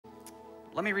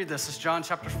Let me read this. It's John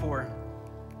chapter 4,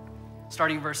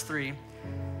 starting verse 3. It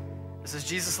says,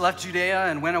 Jesus left Judea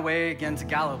and went away again to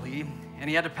Galilee, and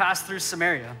he had to pass through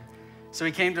Samaria. So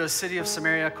he came to a city of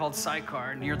Samaria called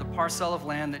Sychar, near the parcel of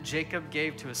land that Jacob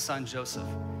gave to his son Joseph.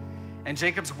 And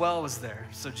Jacob's well was there.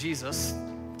 So Jesus,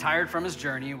 tired from his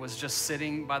journey, was just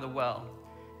sitting by the well.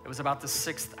 It was about the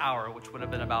 6th hour, which would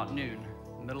have been about noon,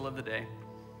 middle of the day.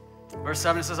 Verse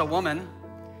 7, it says, a woman,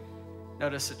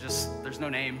 notice there's no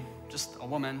name, just a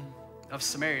woman of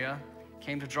Samaria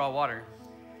came to draw water.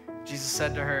 Jesus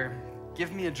said to her,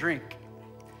 give me a drink.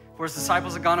 For his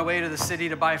disciples had gone away to the city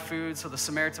to buy food, so the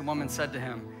Samaritan woman said to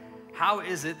him, how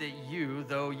is it that you,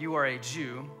 though you are a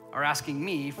Jew, are asking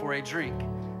me for a drink,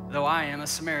 though I am a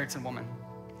Samaritan woman?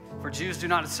 For Jews do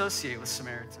not associate with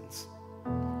Samaritans.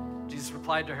 Jesus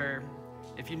replied to her,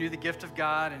 if you knew the gift of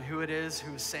God and who it is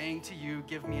who is saying to you,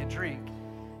 give me a drink,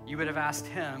 you would have asked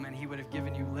him, and he would have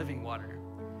given you living water.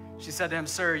 She said to him,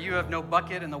 sir, you have no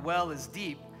bucket, and the well is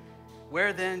deep.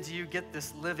 Where then do you get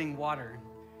this living water?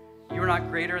 You are not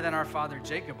greater than our father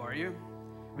Jacob, are you?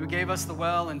 Who gave us the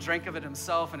well and drank of it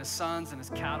himself and his sons and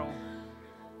his cattle?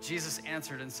 Jesus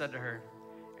answered and said to her,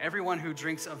 everyone who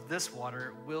drinks of this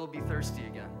water will be thirsty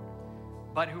again.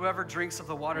 But whoever drinks of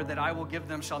the water that I will give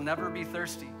them shall never be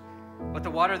thirsty. But the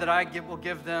water that I will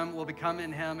give them will become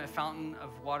in him a fountain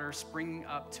of water springing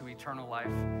up to eternal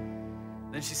life.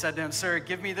 Then she said to him, sir,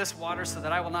 give me this water so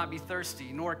that I will not be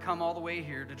thirsty, nor come all the way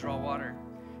here to draw water.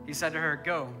 He said to her,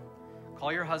 go,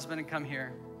 call your husband and come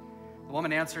here. The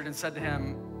woman answered and said to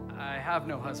him, I have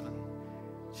no husband.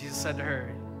 Jesus said to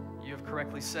her, you have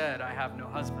correctly said, I have no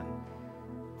husband.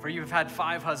 For you have had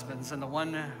 5 husbands, and the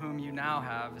one whom you now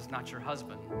have is not your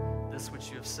husband. This which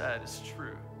you have said is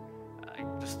true. I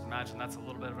just imagine that's a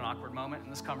little bit of an awkward moment in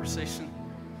this conversation.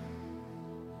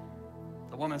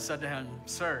 The woman said to him,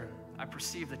 sir, I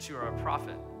perceive that you are a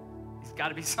prophet. He's got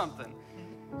to be something.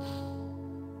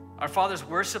 Our fathers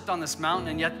worshipped on this mountain,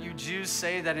 and yet you Jews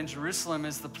say that in Jerusalem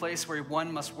is the place where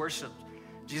one must worship.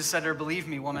 Jesus said to her, believe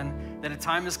me, woman, that a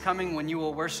time is coming when you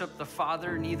will worship the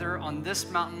Father neither on this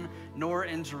mountain nor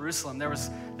in Jerusalem. There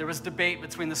was debate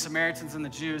between the Samaritans and the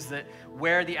Jews that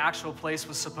where the actual place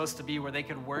was supposed to be where they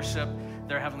could worship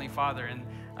their Heavenly Father. And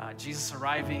Jesus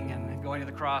arriving and going to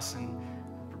the cross and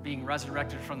being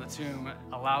resurrected from the tomb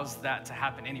allows that to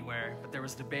happen anywhere. But there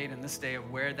was debate in this day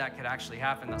of where that could actually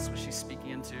happen. That's what she's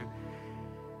speaking into.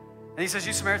 And he says,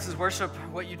 you Samaritans worship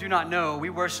what you do not know.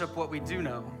 We worship what we do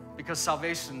know, because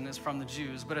salvation is from the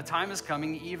Jews. But a time is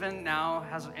coming, even now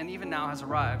has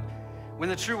arrived, when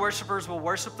the true worshipers will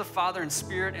worship the Father in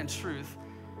spirit and truth.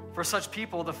 For such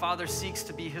people, the Father seeks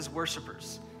to be his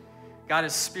worshipers. God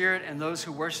is spirit, and those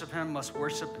who worship him must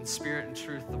worship in spirit and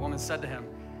truth. The woman said to him,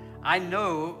 I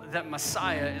know that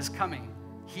Messiah is coming,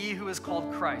 he who is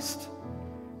called Christ.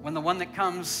 When the one that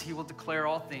comes, he will declare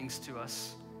all things to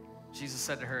us. Jesus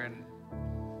said to her, and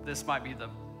this might be the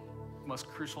most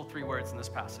crucial 3 words in this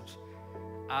passage,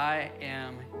 I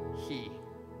am he,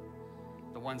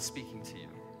 the one speaking to you.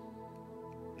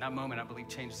 And that moment, I believe,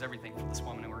 changes everything for this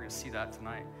woman, and we're going to see that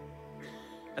tonight.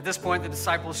 At this point, the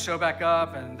disciples show back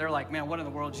up, and they're like, man, what in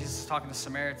the world? Jesus is talking to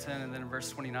Samaritan. And then in verse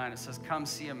 29, it says, come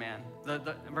see a man.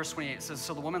 In verse 28, it says,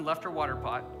 so the woman left her water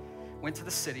pot, went to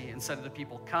the city, and said to the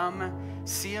people, come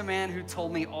see a man who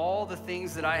told me all the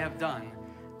things that I have done.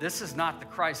 This is not the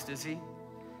Christ, is he?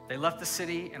 They left the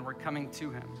city and were coming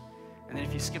to him. And then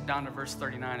if you skip down to verse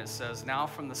 39, it says, now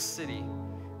from the city,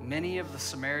 many of the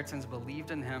Samaritans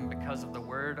believed in him because of the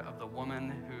word of the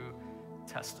woman who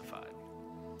testified.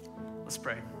 Let's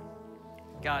pray.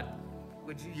 God,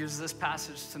 would you use this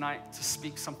passage tonight to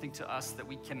speak something to us that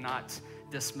we cannot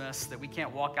dismiss, that we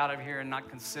can't walk out of here and not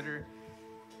consider?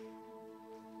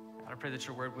 God, I pray that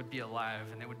your word would be alive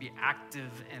and it would be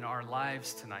active in our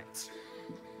lives tonight.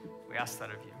 We ask that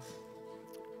of you.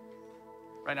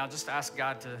 Right now, just ask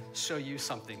God to show you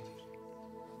something.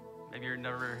 Maybe you've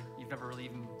never really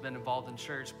even been involved in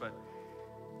church, but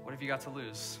what have you got to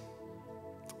lose?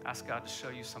 Ask God to show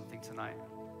you something tonight.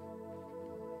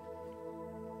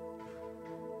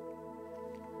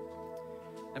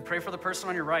 And pray for the person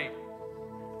on your right.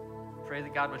 Pray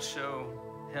that God would show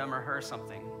him or her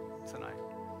something tonight.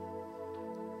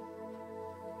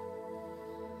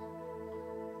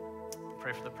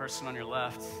 Pray for the person on your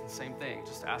left. Same thing.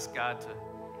 Just ask God to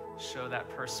show that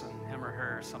person, him or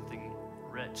her, something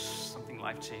rich, something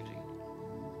life-changing.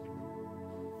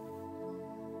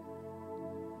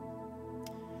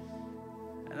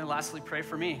 And then lastly, pray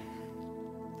for me,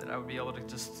 that I would be able to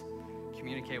just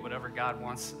communicate whatever God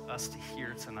wants us to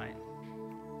hear tonight.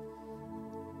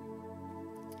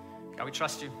 God, we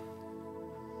trust you.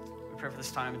 We pray for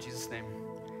this time in Jesus' name.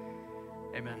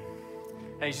 Amen.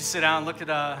 Hey, you should sit down and look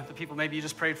at the people maybe you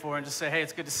just prayed for and just say, hey,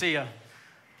 it's good to see you.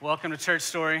 Welcome to Church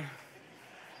Story.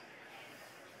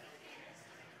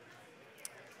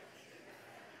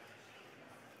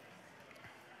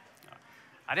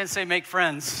 I didn't say make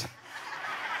friends.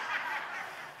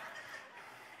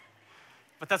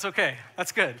 But that's okay.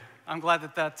 That's good. I'm glad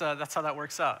that's how that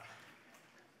works out.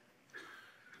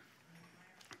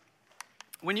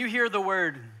 When you hear the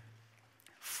word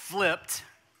flipped,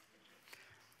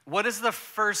 what is the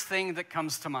first thing that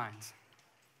comes to mind?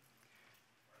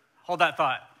 Hold that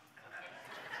thought.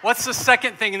 What's the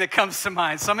second thing that comes to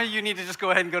mind? Some of you need to just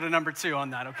go ahead and go to number 2 on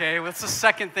that, okay? What's the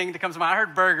second thing that comes to mind? I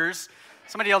heard burgers.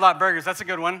 Somebody yelled out burgers. That's a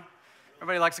good one.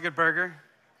 Everybody likes a good burger.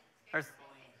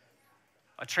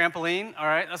 A trampoline. All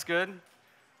right, that's good.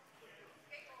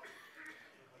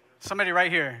 Somebody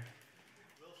right here.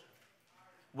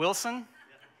 Wilson?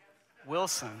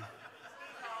 Wilson.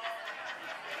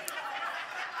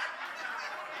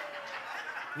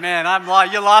 Man,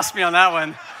 you lost me on that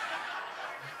one.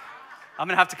 I'm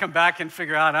going to have to come back and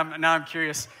figure out. Now I'm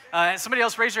curious. Somebody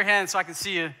else raise your hand so I can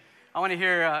see you. I want to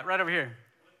hear right over here.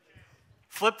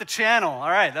 Flip the channel. All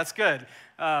right, that's good.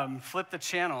 Flip the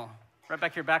channel. Right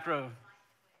back here, back row.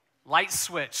 Light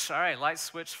switch. All right, light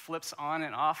switch flips on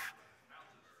and off.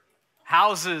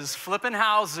 Houses. Flipping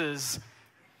houses.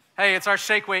 Hey, it's our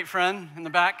shake weight friend in the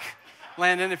back.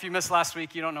 Landon, if you missed last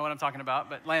week, you don't know what I'm talking about,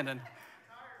 but Landon.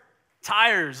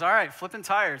 Tires. All right, flipping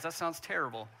tires. That sounds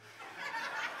terrible.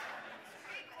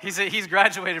 He's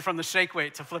graduated from the shake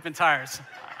weight to flipping tires.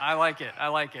 I like it. I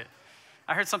like it.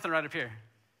 I heard something right up here.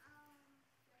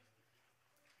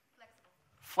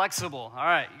 Flexible. All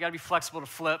right, you got to be flexible to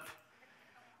flip,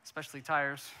 especially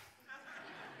tires.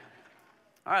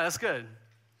 All right, that's good.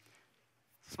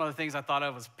 Some other things I thought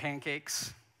of was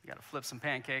pancakes. You got to flip some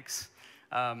pancakes.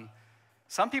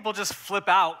 Some people just flip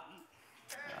out.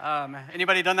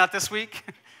 Anybody done that this week?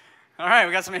 All right,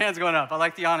 we got some hands going up. I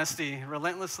like the honesty.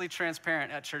 Relentlessly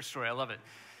transparent at Church Story. I love it.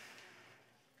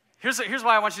 Here's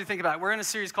why I want you to think about it. We're in a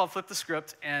series called Flip the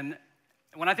Script, and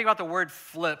when I think about the word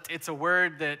flipped, it's a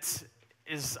word that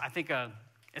is, I think,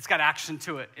 it's got action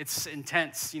to it. It's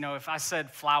intense. You know, if I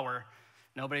said flower,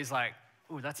 nobody's like,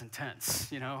 ooh, that's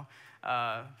intense, you know.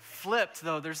 Flipped,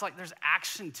 though, there's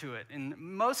action to it. In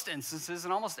most instances,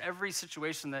 in almost every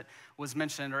situation that was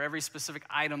mentioned or every specific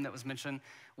item that was mentioned,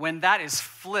 when that is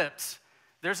flipped,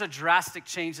 there's a drastic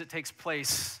change that takes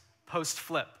place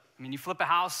post-flip. I mean, you flip a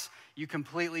house, you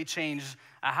completely change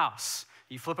a house.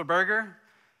 You flip a burger,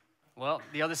 well,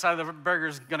 the other side of the burger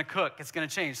is going to cook. It's going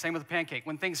to change. Same with a pancake.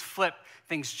 When things flip,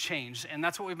 things change. And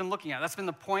that's what we've been looking at. That's been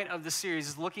the point of the series,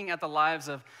 is looking at the lives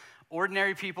of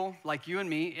ordinary people like you and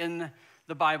me in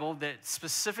the Bible that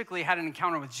specifically had an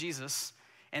encounter with Jesus.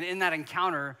 And in that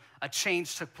encounter, a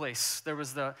change took place. There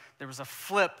was a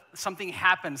flip. Something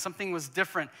happened. Something was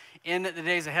different in the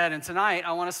days ahead. And tonight,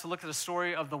 I want us to look at the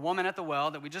story of the woman at the well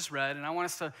that we just read. And I want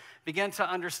us to begin to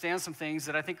understand some things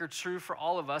that I think are true for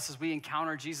all of us as we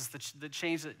encounter Jesus, the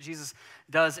change that Jesus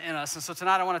does in us. And so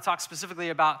tonight, I want to talk specifically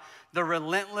about the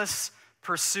relentless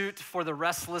pursuit for the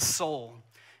restless soul.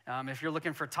 If you're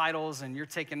looking for titles and you're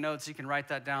taking notes, you can write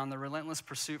that down. The relentless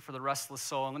pursuit for the restless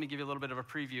soul. And let me give you a little bit of a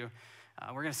preview.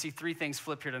 We're going to see 3 things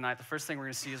flip here tonight. The first thing we're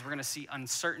going to see is we're going to see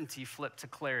uncertainty flip to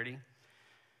clarity.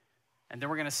 And then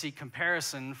we're going to see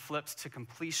comparison flipped to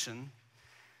completion.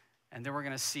 And then we're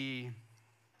going to see,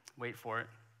 wait for it,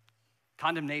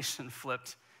 condemnation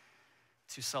flipped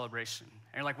to celebration.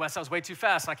 And you're like, Wes, that was way too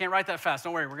fast. I can't write that fast.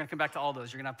 Don't worry, we're going to come back to all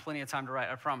those. You're going to have plenty of time to write,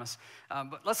 I promise.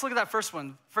 But let's look at that first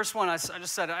one. First one, I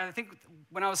just said, I think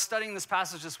when I was studying this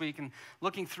passage this week and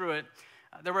looking through it,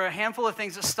 there were a handful of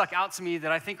things that stuck out to me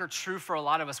that I think are true for a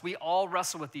lot of us. We all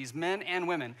wrestle with these, men and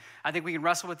women. I think we can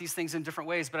wrestle with these things in different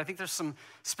ways, but I think there's some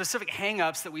specific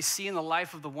hang-ups that we see in the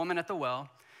life of the woman at the well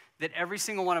that every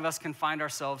single one of us can find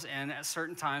ourselves in at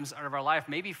certain times out of our life,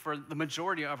 maybe for the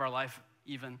majority of our life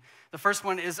even. The first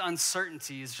one is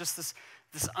uncertainty. It's just this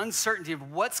uncertainty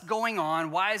of what's going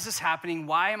on, why is this happening,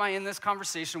 why am I in this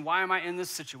conversation, why am I in this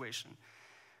situation?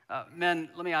 Men,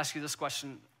 let me ask you this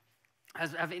question.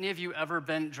 Have any of you ever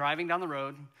been driving down the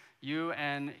road, you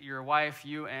and your wife,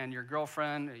 you and your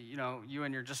girlfriend, you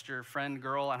and your friend,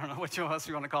 girl, I don't know what else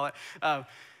you want to call it,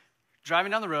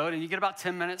 driving down the road, and you get about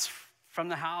 10 minutes from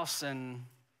the house, and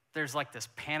there's like this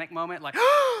panic moment, like,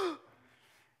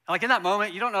 like in that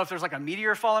moment, you don't know if there's like a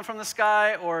meteor falling from the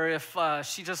sky or if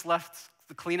she just left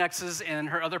the Kleenexes in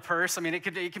her other purse. I mean, it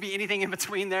could be anything in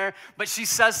between there, but she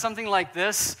says something like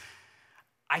this,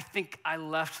 I think I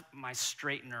left my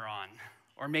straightener on,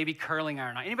 or maybe curling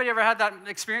iron on. Anybody ever had that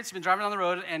experience? You've been driving on the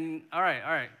road, and all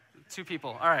right, 2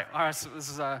 people. All right, so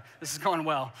this is going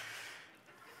well.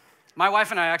 My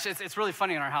wife and I actually, it's really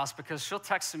funny in our house because she'll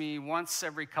text me once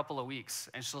every couple of weeks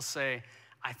and she'll say,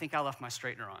 I think I left my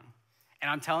straightener on. And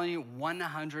I'm telling you,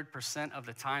 100% of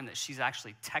the time that she's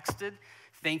actually texted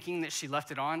thinking that she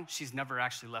left it on, she's never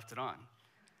actually left it on.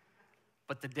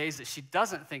 But the days that she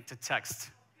doesn't think to text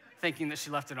thinking that she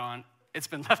left it on, it's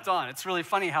been left on. It's really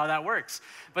funny how that works.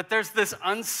 But there's this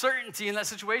uncertainty in that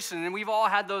situation, and we've all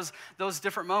had those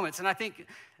different moments. And I think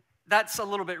that's a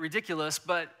little bit ridiculous,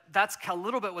 but that's a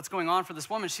little bit what's going on for this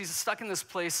woman. She's stuck in this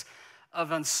place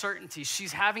of uncertainty.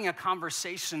 She's having a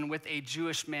conversation with a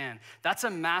Jewish man. That's a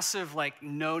massive,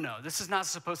 no. This is not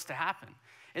supposed to happen.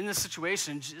 In this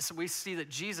situation, we see that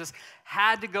Jesus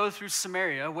had to go through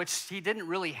Samaria, which he didn't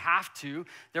really have to.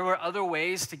 There were other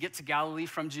ways to get to Galilee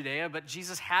from Judea, but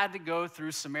Jesus had to go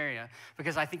through Samaria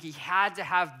because I think he had to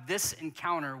have this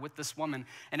encounter with this woman.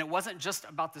 And it wasn't just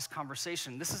about this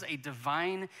conversation. This is a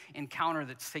divine encounter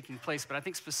that's taking place. But I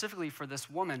think specifically for this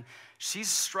woman, she's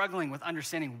struggling with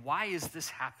understanding, why is this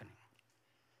happening?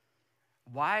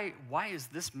 Why is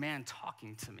this man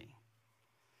talking to me?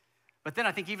 But then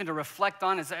I think even to reflect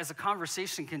on, as the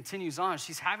conversation continues on,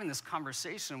 she's having this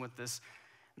conversation with this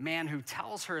man who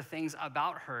tells her things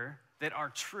about her that are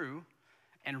true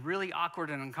and really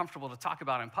awkward and uncomfortable to talk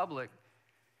about in public.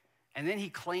 And then he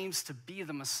claims to be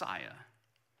the Messiah.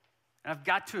 And I've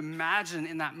got to imagine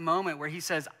in that moment where he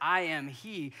says, I am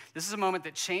he, this is a moment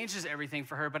that changes everything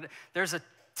for her. But there's a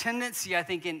tendency, I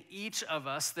think, in each of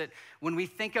us that when we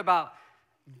think about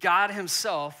God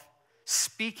himself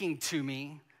speaking to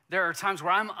me, there are times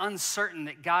where I'm uncertain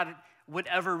that God would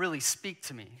ever really speak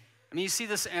to me. I mean, you see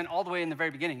this all the way in the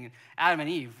very beginning, Adam and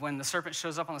Eve, when the serpent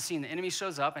shows up on the scene, the enemy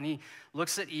shows up and he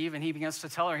looks at Eve and he begins to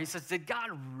tell her, he says, did God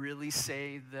really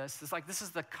say this? It's like, this is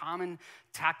the common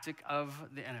tactic of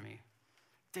the enemy.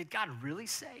 Did God really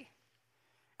say? And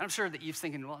I'm sure that Eve's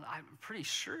thinking, well, I'm pretty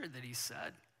sure that he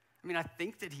said. I mean, I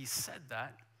think that he said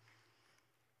that.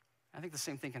 I think the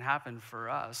same thing can happen for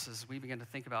us as we begin to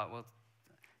think about, well,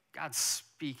 God's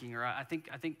speaking, or I think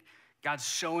God's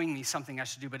showing me something I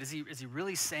should do, but is he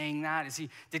really saying that?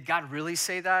 Did God really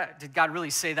say that? Did God really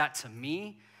say that to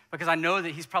me? Because I know that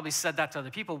he's probably said that to other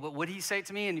people, but would he say it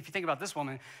to me? And if you think about this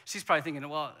woman, she's probably thinking,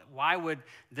 well, why would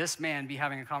this man be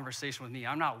having a conversation with me?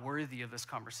 I'm not worthy of this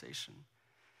conversation.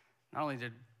 Not only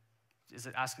is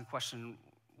it asking the question,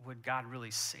 would God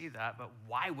really say that, but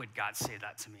why would God say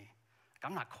that to me?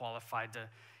 I'm not qualified to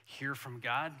hear from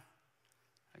God.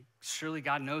 Surely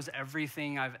God knows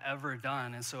everything I've ever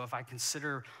done. And so if I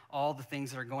consider all the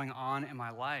things that are going on in my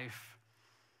life,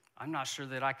 I'm not sure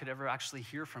that I could ever actually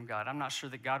hear from God. I'm not sure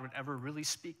that God would ever really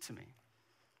speak to me.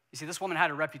 You see, this woman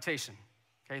had a reputation.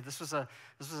 Okay, this was a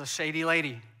shady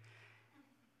lady.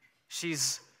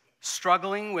 She's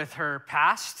struggling with her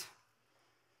past,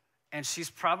 and she's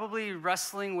probably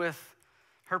wrestling with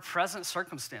her present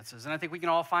circumstances. And I think we can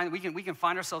all find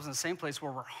ourselves in the same place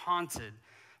where we're haunted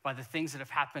by the things that have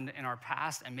happened in our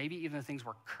past and maybe even the things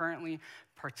we're currently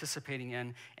participating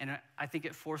in. And I think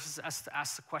it forces us to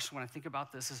ask the question when I think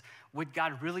about this is, would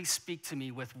God really speak to me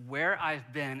with where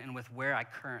I've been and with where I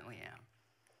currently am?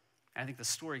 And I think the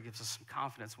story gives us some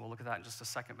confidence. We'll look at that in just a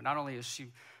second. But not only is she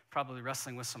probably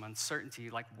wrestling with some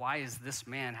uncertainty, like why is this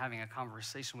man having a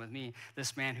conversation with me,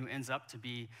 this man who ends up to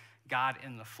be God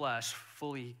in the flesh,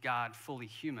 fully God, fully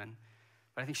human.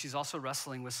 But I think she's also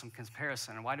wrestling with some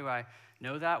comparison. And why do I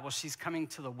know that? Well, she's coming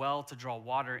to the well to draw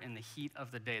water in the heat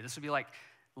of the day. This would be like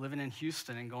living in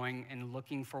Houston and going and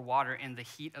looking for water in the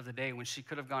heat of the day when she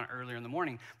could have gone earlier in the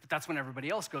morning, but that's when everybody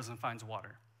else goes and finds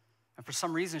water. And for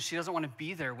some reason, she doesn't want to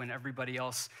be there when everybody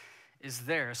else is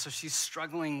there. So she's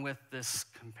struggling with this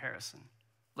comparison.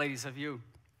 Ladies, have you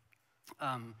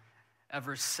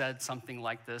ever said something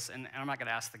like this? And I'm not going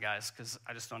to ask the guys because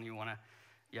I just don't even want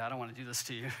to, I don't want to do this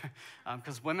to you.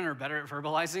 Because women are better at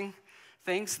verbalizing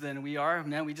things than we are.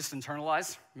 Men, we just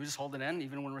internalize. We just hold it in,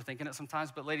 even when we're thinking it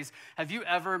sometimes. But ladies, have you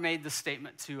ever made the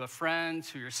statement to a friend,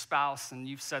 to your spouse, and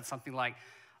you've said something like,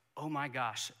 oh my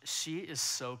gosh, she is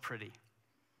so pretty.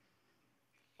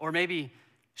 Or maybe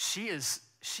she is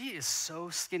so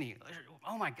skinny.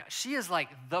 Oh my gosh, she is like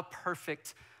the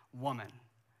perfect woman.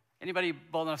 Anybody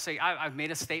bold enough to say, I've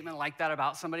made a statement like that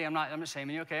about somebody? I'm not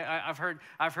shaming you, okay? I've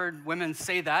heard women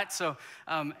say that. So,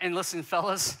 and listen,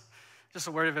 fellas, just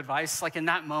a word of advice. Like in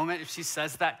that moment, if she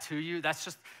says that to you, that's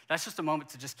just a moment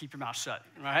to just keep your mouth shut,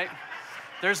 right?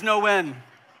 There's no win.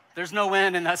 There's no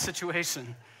win in that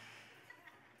situation.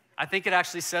 I think it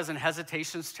actually says in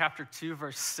Hesitations chapter 2,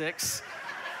 verse 6,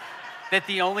 that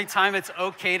the only time it's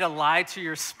okay to lie to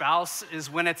your spouse is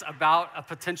when it's about a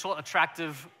potential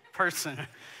attractive person.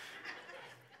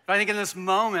 But I think in this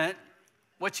moment,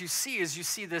 what you see is you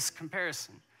see this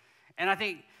comparison. And I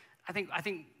think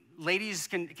think ladies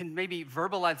can maybe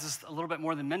verbalize this a little bit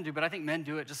more than men do, but I think men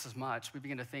do it just as much. We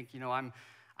begin to think,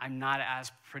 I'm not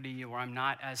as pretty, or I'm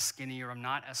not as skinny, or I'm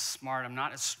not as smart, I'm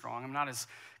not as strong, I'm not as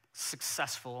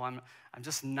successful, I'm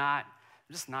just not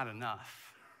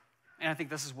enough. And I think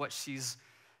this is what she's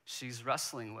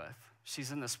wrestling with.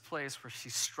 She's in this place where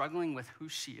she's struggling with who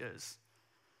she is.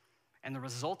 And the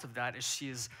result of that is she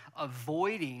is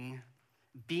avoiding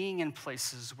being in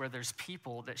places where there's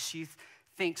people that she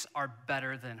thinks are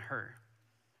better than her.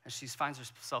 And she finds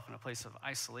herself in a place of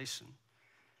isolation.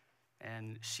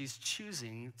 And she's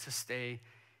choosing to stay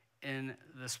in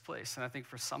this place. And I think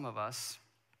for some of us,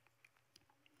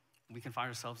 we can find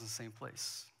ourselves in the same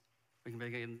place. We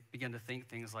can begin to think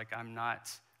things like, I'm not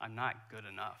good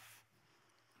enough.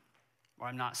 Or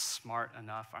I'm not smart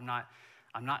enough. I'm not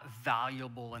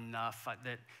valuable enough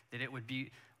that it would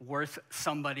be worth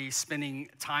somebody spending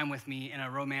time with me in a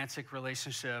romantic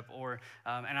relationship. Or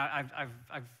and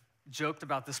I've joked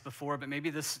about this before, but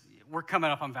maybe we're coming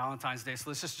up on Valentine's Day, so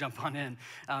let's just jump on in.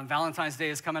 Valentine's Day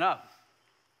is coming up.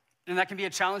 And that can be a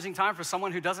challenging time for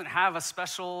someone who doesn't have a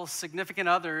special significant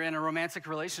other in a romantic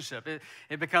relationship.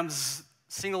 It becomes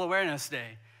Single Awareness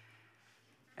Day.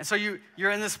 And so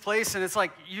you're in this place, and it's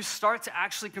like you start to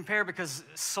actually compare, because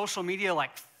social media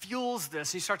fuels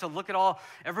this. You start to look at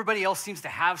everybody else seems to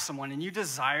have someone, and you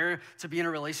desire to be in a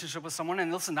relationship with someone.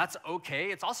 And listen, that's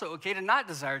okay. It's also okay to not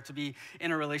desire to be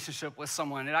in a relationship with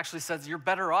someone. It actually says you're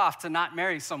better off to not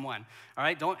marry someone. All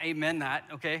right, don't amen that,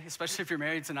 okay? Especially if you're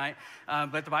married tonight.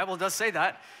 But the Bible does say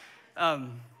that.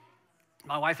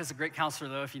 My wife is a great counselor,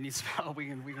 though. If you need some help, we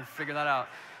can figure that out.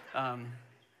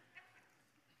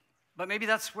 But maybe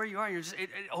that's where you are. It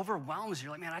overwhelms you.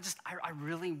 You're like, man, I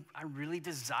really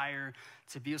desire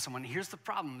to be with someone. Here's the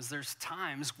problem: is there's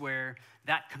times where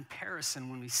that comparison,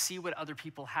 when we see what other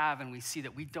people have and we see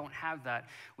that we don't have that,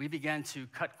 we begin to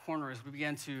cut corners. We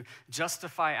begin to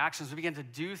justify actions. We begin to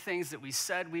do things that we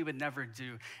said we would never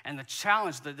do. And the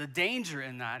challenge, the danger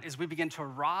in that, is we begin to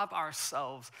rob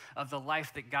ourselves of the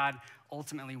life that God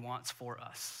ultimately wants for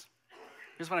us.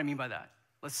 Here's what I mean by that.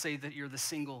 Let's say that you're the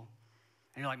single.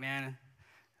 And you're like, man,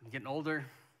 I'm getting older.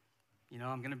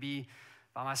 I'm going to be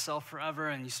by myself forever.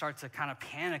 And you start to kind of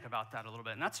panic about that a little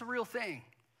bit. And that's a real thing.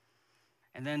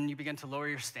 And then you begin to lower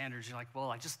your standards. You're like, well,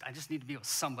 I just need to be with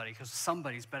somebody, because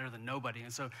somebody's better than nobody.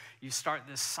 And so you start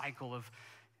this cycle of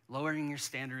lowering your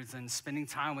standards and spending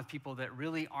time with people that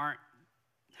really aren't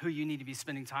who you need to be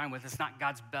spending time with. It's not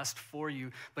God's best for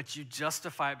you, but you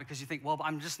justify it because you think, well,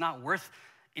 I'm just not worth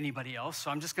anybody else, so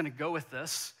I'm just going to go with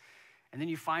this. And then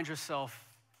you find yourself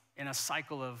in a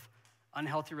cycle of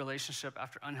unhealthy relationship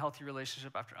after unhealthy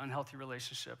relationship after unhealthy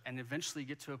relationship, and eventually you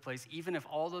get to a place, even if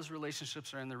all those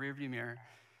relationships are in the rearview mirror,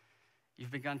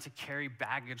 you've begun to carry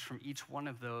baggage from each one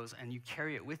of those, and you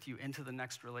carry it with you into the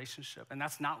next relationship. And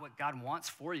that's not what God wants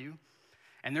for you.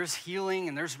 And there's healing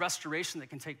and there's restoration that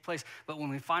can take place. But when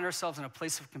we find ourselves in a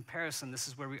place of comparison, this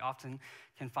is where we often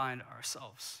can find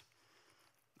ourselves.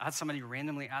 I had somebody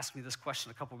randomly ask me this question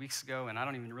a couple weeks ago, and I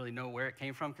don't even really know where it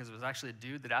came from, because it was actually a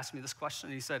dude that asked me this question.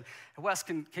 And he said, hey, Wes,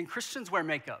 can Christians wear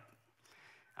makeup?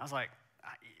 I was like,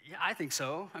 yeah, I think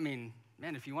so. I mean,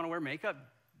 man, if you want to wear makeup,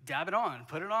 dab it on,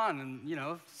 put it on.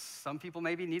 And, some people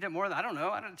maybe need it more than, I don't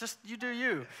know. Just you do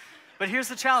you. But here's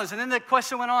the challenge. And then the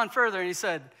question went on further, and he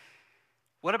said,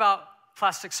 what about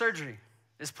plastic surgery?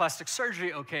 Is plastic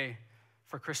surgery okay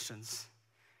for Christians?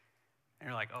 And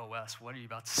you're like, oh, Wes, what are you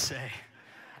about to say?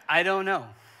 I don't know.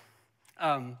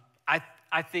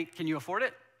 I think, can you afford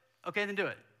it? Okay, then do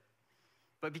it.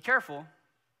 But be careful.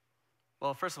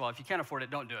 Well, first of all, if you can't afford it,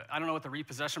 don't do it. I don't know what the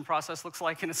repossession process looks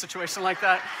like in a situation like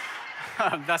that.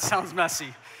 That sounds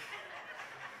messy.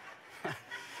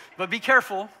 But be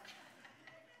careful,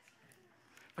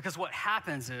 because what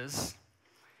happens is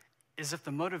if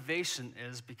the motivation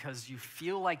is because you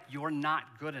feel like you're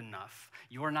not good enough,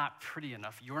 you're not pretty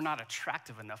enough, you're not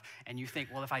attractive enough, and you think,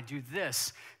 well, if I do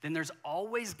this, then there's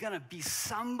always gonna be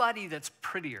somebody that's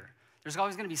prettier. There's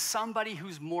always gonna be somebody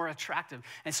who's more attractive.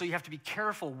 And so you have to be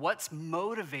careful what's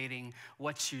motivating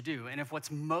what you do. And if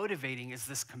what's motivating is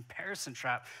this comparison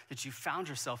trap that you found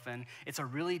yourself in, it's a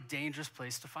really dangerous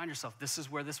place to find yourself. This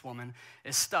is where this woman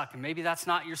is stuck. And maybe that's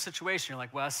not your situation. You're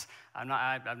like, Wes, I've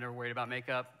never worried about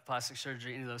makeup, plastic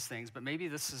surgery, any of those things. But maybe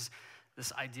this is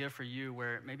this idea for you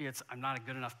where maybe it's, I'm not a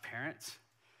good enough parent.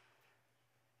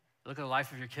 Look at the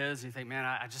life of your kids and you think, man,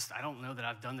 I don't know that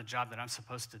I've done the job that I'm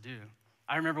supposed to do.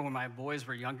 I remember when my boys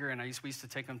were younger, and we used to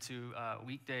take them to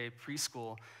weekday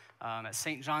preschool at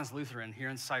St. John's Lutheran here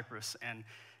in Cyprus. And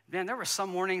man, there were some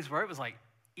mornings where it was like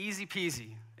easy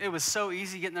peasy. It was so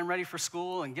easy getting them ready for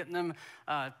school and getting them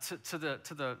to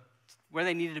the where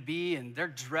they needed to be, and they're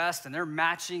dressed, and they're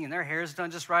matching, and their hair's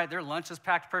done just right, their lunch is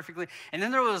packed perfectly. And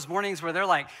then there were those mornings where they're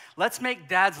like, let's make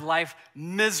dad's life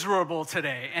miserable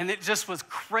today. And it just was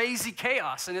crazy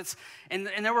chaos. And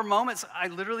there were moments I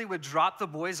literally would drop the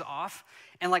boys off,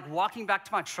 and like walking back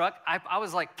to my truck, I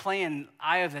was like playing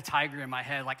Eye of the Tiger in my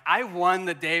head. Like I won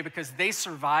the day because they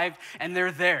survived and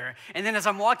they're there. And then as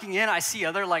I'm walking in, I see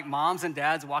other like moms and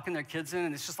dads walking their kids in,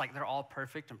 and it's just like they're all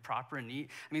perfect and proper and neat.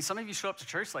 I mean, some of you show up to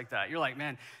church like that. You're like,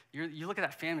 man, you look at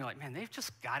that family like, man, they've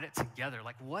just got it together.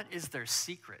 Like, what is their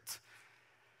secret?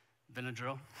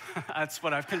 Benadryl. That's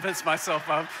what I've convinced myself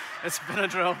of. It's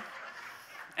Benadryl.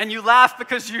 And you laugh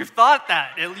because you've thought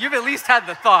that. You've at least had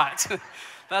the thought.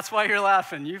 That's why you're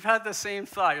laughing. You've had the same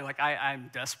thought. You're like, I'm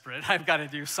desperate. I've got to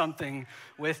do something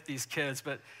with these kids.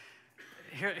 But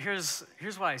here's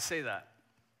why I say that.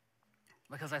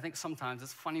 Because I think sometimes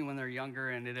it's funny when they're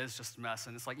younger and it is just a mess.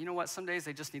 And it's like, you know what? Some days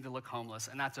they just need to look homeless,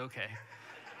 and that's okay.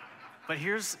 But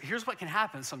here's what can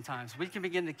happen sometimes. We can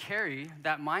begin to carry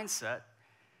that mindset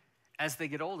as they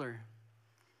get older.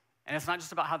 And it's not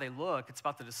just about how they look, it's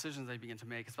about the decisions they begin to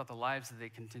make. It's about the lives that they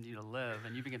continue to live.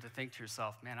 And you begin to think to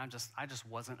yourself, man, I just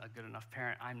wasn't a good enough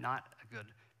parent. I'm not a good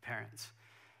parent.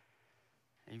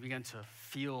 And you begin to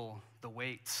feel the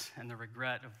weight and the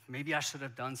regret of maybe I should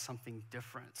have done something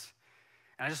different.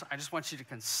 And I just want you to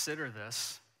consider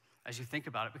this as you think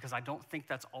about it, because I don't think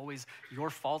that's always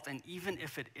your fault. And even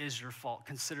if it is your fault,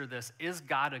 consider this. Is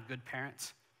God a good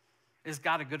parent? Is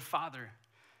God a good father?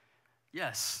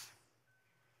 Yes.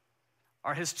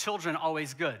 Are his children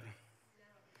always good?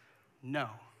 No.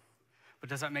 But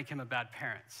does that make him a bad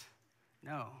parent?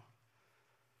 No.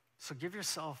 So give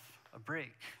yourself a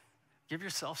break. Give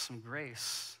yourself some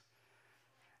grace.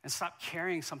 And stop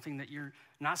carrying something that you're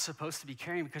not supposed to be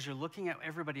carrying because you're looking at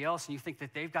everybody else and you think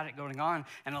that they've got it going on.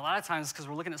 And a lot of times it's because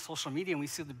we're looking at social media and we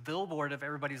see the billboard of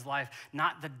everybody's life,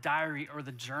 not the diary or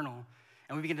the journal.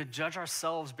 And we begin to judge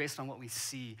ourselves based on what we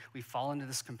see. We fall into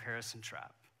this comparison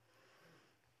trap.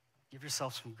 Give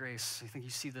yourself some grace. I think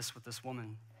you see this with this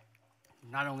woman.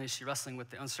 Not only is she wrestling with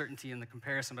the uncertainty and the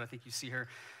comparison, but I think you see her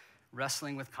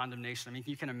wrestling with condemnation. I mean,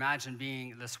 you can imagine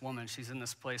being this woman. She's in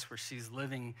this place where she's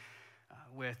living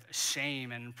with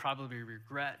shame and probably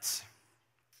regrets.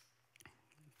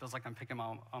 Feels like I'm picking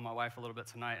on my wife a little bit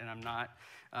tonight, and I'm not.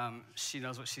 She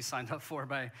knows what she signed up for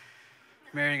by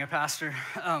marrying a pastor.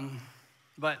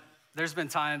 But there's been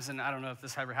times, and I don't know if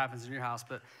this ever happens in your house,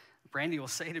 but Brandy will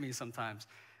say to me sometimes,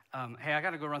 hey, I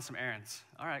got to go run some errands.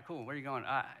 All right, cool. Where are you going?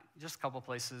 Just a couple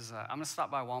places. I'm going to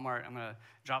stop by Walmart. I'm going to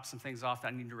drop some things off that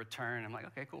I need to return. I'm like,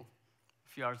 okay, cool. A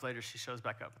few hours later, she shows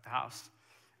back up at the house,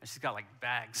 and she's got like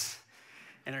bags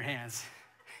in her hands.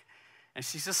 And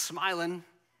she's just smiling,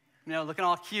 looking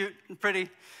all cute and pretty.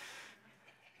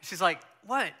 She's like,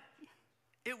 what?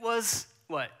 It was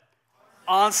what?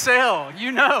 On sale.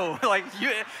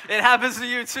 It happens to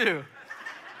you too.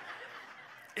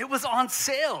 It was on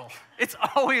sale. It's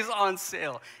always on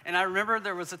sale. And I remember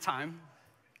there was a time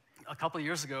a couple of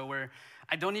years ago where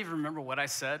I don't even remember what I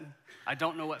said. I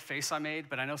don't know what face I made,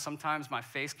 but I know sometimes my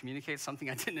face communicates something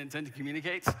I didn't intend to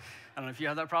communicate. I don't know if you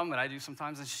have that problem, but I do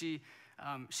sometimes. And she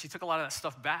took a lot of that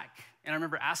stuff back. And I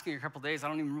remember asking her a couple of days, I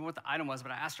don't even remember what the item was,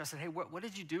 but I asked her, I said, hey, what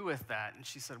did you do with that? And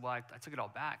she said, well, I took it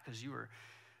all back because you were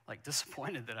like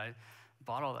disappointed that I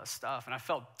bought all that stuff. And I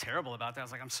felt terrible about that. I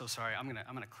was like, I'm so sorry. I'm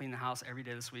gonna clean the house every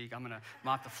day this week. I'm gonna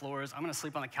mop the floors. I'm gonna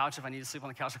sleep on the couch if I need to sleep on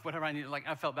the couch, like whatever I need. Like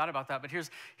I felt bad about that. But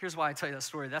here's why I tell you that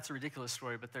story. That's a ridiculous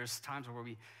story, but there's times where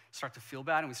we start to feel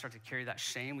bad and we start to carry that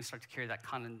shame. We start to carry that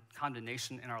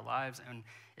condemnation in our lives, and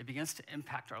it begins to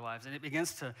impact our lives. And it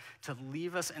begins to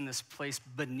leave us in this place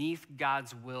beneath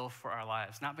God's will for our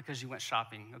lives. Not because you went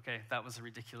shopping. Okay, that was a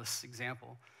ridiculous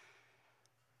example.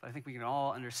 But I think we can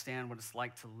all understand what it's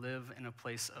like to live in a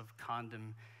place of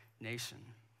condemnation.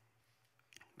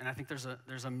 And I think there's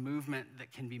a movement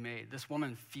that can be made. This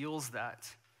woman feels that.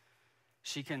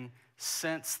 She can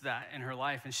sense that in her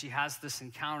life, and she has this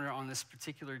encounter on this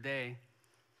particular day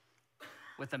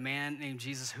with a man named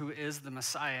Jesus who is the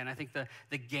Messiah. And I think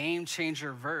the game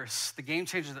changer verse, the game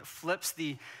changer that flips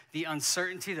the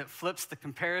uncertainty, that flips the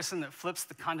comparison, that flips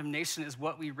the condemnation is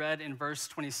what we read in verse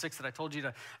 26 that I told you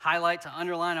to highlight, to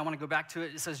underline. I want to go back to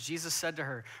it. It says, Jesus said to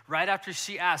her, right after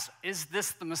she asked, is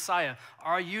this the Messiah?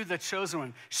 Are you the chosen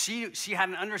one? She had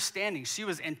an understanding. She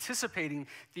was anticipating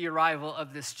the arrival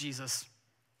of this Jesus,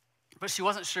 but she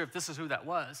wasn't sure if this is who that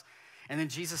was. And then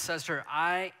Jesus says to her,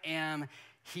 I am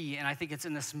he. And I think it's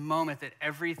in this moment that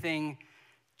everything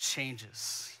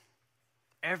changes.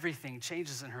 Everything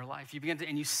changes in her life.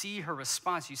 And you see her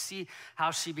response. You see how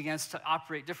she begins to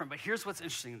operate different. But here's what's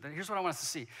interesting. Here's what I want us to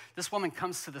see. This woman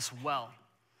comes to this well.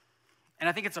 And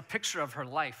I think it's a picture of her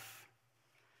life.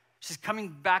 She's coming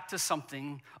back to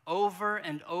something over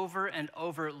and over and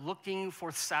over, looking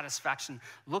for satisfaction,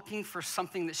 looking for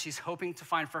something that she's hoping to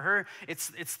find. For her,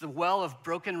 it's the well of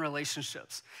broken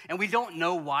relationships. And we don't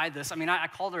know why this. I mean, I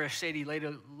called her a shady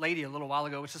lady a little while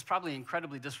ago, which is probably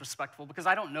incredibly disrespectful because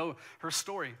I don't know her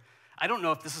story. I don't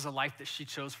know if this is a life that she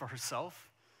chose for herself.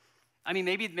 I mean,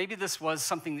 maybe this was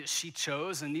something that she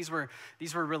chose, and these were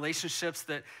relationships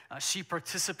that she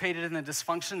participated in the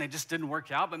dysfunction. They just didn't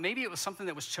work out, but maybe it was something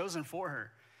that was chosen for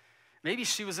her. Maybe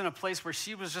she was in a place where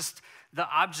she was just the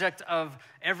object of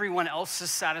everyone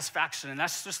else's satisfaction, and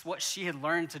that's just what she had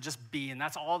learned to just be, and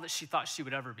that's all that she thought she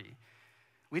would ever be.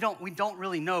 We don't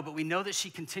really know, but we know that she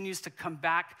continues to come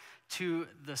back to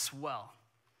this well.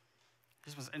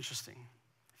 This was interesting.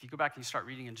 If you go back and you start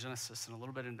reading in Genesis and a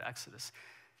little bit into Exodus,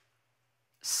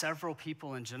 several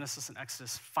people in Genesis and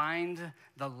Exodus find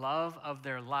the love of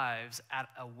their lives at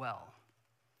a well.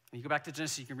 When you go back to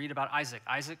Genesis, you can read about Isaac.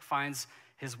 Isaac finds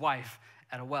his wife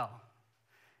at a well.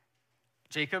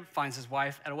 Jacob finds his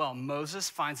wife at a well.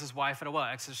 Moses finds his wife at a well,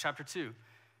 Exodus chapter 2.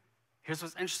 Here's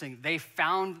what's interesting. They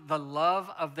found the love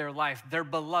of their life, their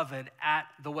beloved, at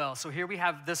the well. So here we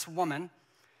have this woman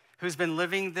who's been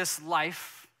living this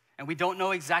life, and we don't know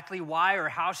exactly why or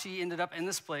how she ended up in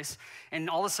this place. And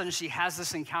all of a sudden, she has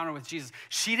this encounter with Jesus.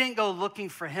 She didn't go looking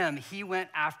for him. He went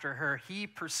after her. He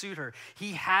pursued her.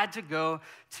 He had to go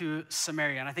to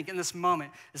Samaria. And I think in this moment,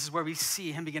 this is where we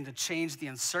see him begin to change the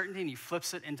uncertainty, and he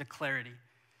flips it into clarity.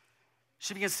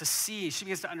 She begins to see. She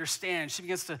begins to understand. She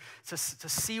begins to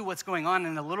see what's going on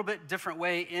in a little bit different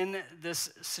way in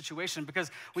this situation, because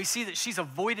we see that she's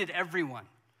avoided everyone.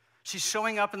 She's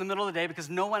showing up in the middle of the day because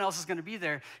no one else is going to be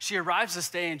there. She arrives this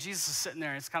day, and Jesus is sitting there,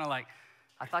 and it's kind of like,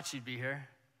 I thought you'd be here.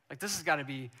 Like, this has got to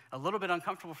be a little bit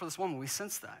uncomfortable for this woman. We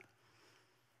sense that.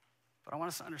 But I want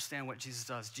us to understand what Jesus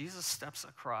does. Jesus steps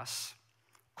across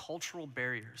cultural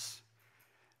barriers.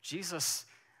 Jesus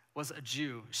was a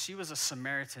Jew. She was a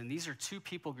Samaritan. These are two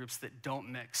people groups that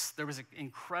don't mix. There was an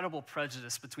incredible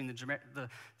prejudice between the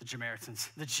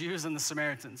Jews and the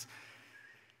Samaritans.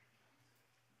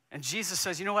 And Jesus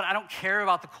says, you know what? I don't care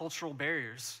about the cultural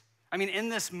barriers. I mean, in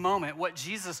this moment, what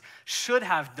Jesus should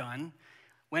have done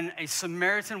when a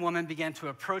Samaritan woman began to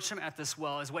approach him at this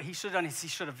well is what he should have done is he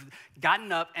should have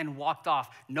gotten up and walked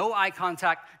off. No eye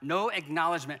contact, no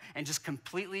acknowledgement, and just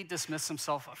completely dismissed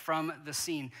himself from the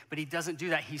scene. But he doesn't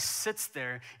do that. He sits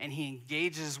there and he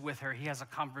engages with her. He has a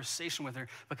conversation with her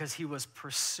because he was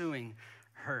pursuing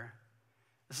her.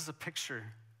 This is a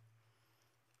picture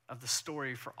of the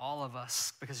story for all of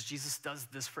us, because Jesus does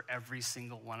this for every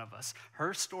single one of us.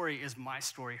 Her story is my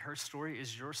story. Her story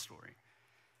is your story.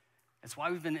 It's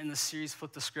why we've been in this series,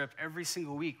 Flip the Script, every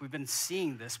single week. We've been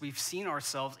seeing this. We've seen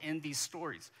ourselves in these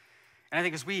stories. And I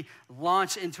think as we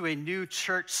launch into a new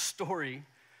church story,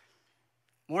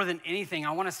 more than anything,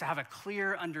 I want us to have a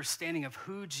clear understanding of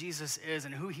who Jesus is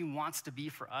and who he wants to be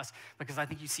for us, because I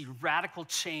think you see radical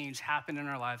change happen in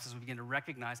our lives as we begin to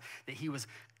recognize that he was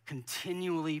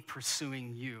continually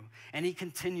pursuing you, and he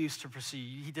continues to pursue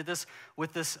you. He did this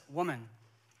with this woman.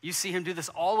 You see him do this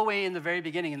all the way in the very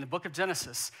beginning in the book of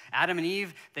Genesis. Adam and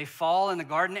Eve, they fall in the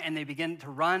garden and they begin to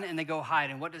run and they go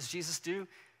hide. And what does Jesus do?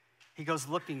 He goes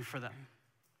looking for them.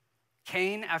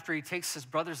 Cain, after he takes his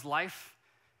brother's life,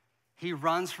 he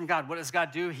runs from God. What does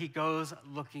God do? He goes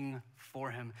looking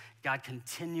for him. God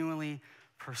continually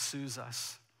pursues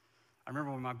us. I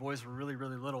remember when my boys were really,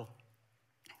 really little,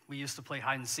 we used to play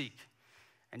hide and seek.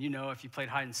 And you know, if you played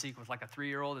hide and seek with like a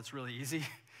 3-year-old, it's really easy.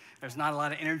 There's not a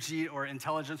lot of energy or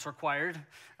intelligence required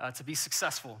to be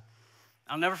successful.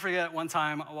 I'll never forget one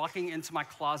time walking into my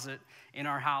closet in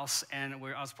our house, and I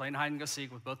was playing hide and go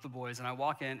seek with both the boys, and I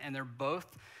walk in, and they're both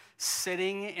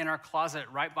sitting in our closet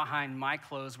right behind my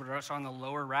clothes, which are on the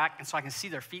lower rack, and so I can see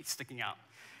their feet sticking out.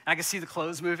 And I can see the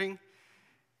clothes moving,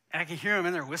 and I can hear them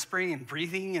in there whispering and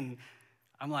breathing, and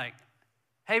I'm like,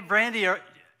 hey, Brandy,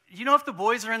 you know if the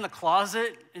boys are in the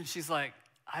closet? And she's like,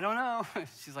 I don't know.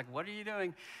 She's like, what are you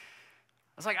doing?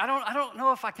 I was like, I don't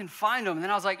know if I can find them. And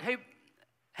then I was like,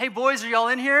 hey, boys, are y'all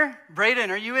in here? Braden,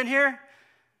 are you in here?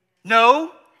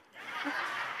 No.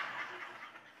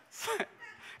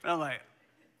 And I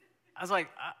was like,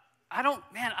 I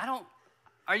don't,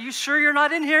 are you sure you're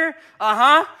not in here?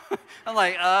 Uh-huh. I'm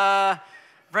like,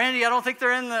 Brandy, I don't think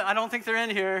they're in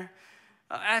here.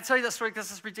 I tell you that story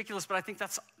because it's ridiculous, but I think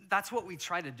that's what we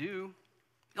try to do.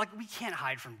 Like, we can't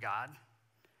hide from God,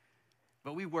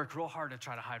 but we work real hard to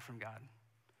try to hide from God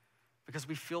because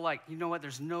we feel like, you know what,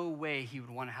 there's no way he would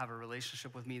want to have a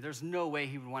relationship with me. There's no way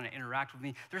he would want to interact with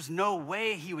me. There's no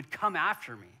way he would come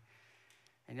after me.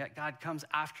 And yet God comes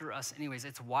after us anyways.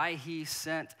 It's why he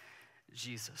sent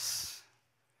Jesus.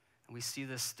 And we see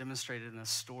this demonstrated in this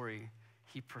story.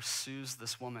 He pursues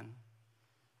this woman.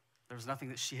 There was nothing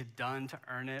that she had done to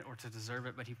earn it or to deserve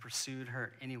it, but he pursued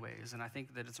her anyways. And I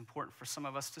think that it's important for some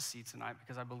of us to see tonight,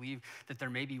 because I believe that there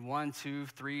may be 1, 2,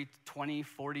 3, 20,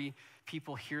 40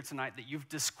 people here tonight that you've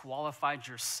disqualified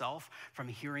yourself from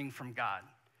hearing from God.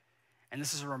 And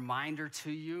this is a reminder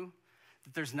to you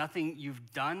that there's nothing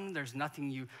you've done, there's nothing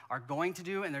you are going to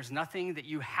do, and there's nothing that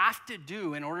you have to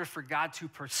do in order for God to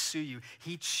pursue you.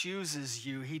 He chooses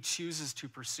you. He chooses to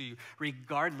pursue you,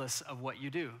 regardless of what you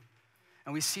do.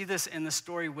 And we see this in the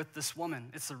story with this woman.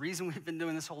 It's the reason we've been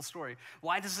doing this whole story.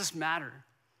 Why does this matter?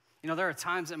 You know, there are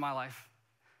times in my life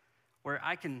where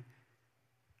I can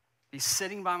be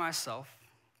sitting by myself,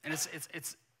 and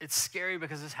it's scary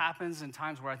because this happens in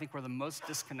times where I think we're the most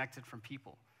disconnected from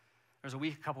people. There was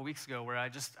a couple weeks ago where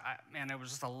it was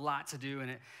just a lot to do, and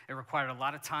it required a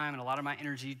lot of time and a lot of my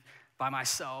energy by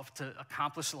myself to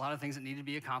accomplish a lot of things that needed to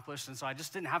be accomplished. And so I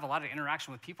just didn't have a lot of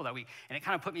interaction with people that week. And it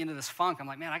kind of put me into this funk. I'm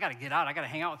like, man, I got to get out. I got to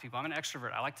hang out with people. I'm an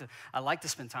extrovert. I like to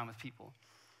spend time with people.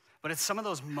 But it's some of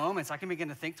those moments I can begin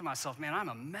to think to myself, man, I'm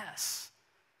a mess.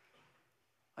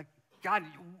 Like, God,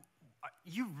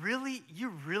 you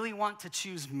really want to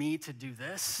choose me to do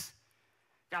this?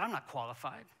 God, I'm not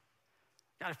qualified.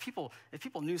 God, if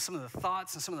people knew some of the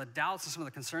thoughts and some of the doubts and some of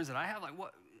the concerns that I have, like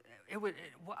what?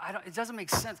 It doesn't make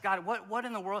sense. God, what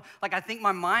in the world? Like, I think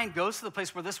my mind goes to the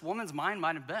place where this woman's mind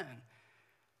might have been.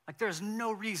 Like, there's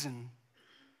no reason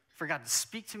for God to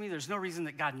speak to me. There's no reason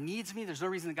that God needs me. There's no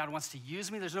reason that God wants to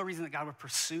use me. There's no reason that God would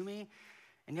pursue me.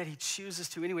 And yet he chooses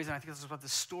to anyways, and I think this is what the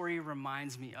story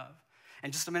reminds me of.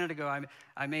 And just a minute ago,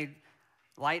 I made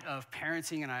light of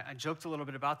parenting, and I joked a little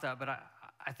bit about that, but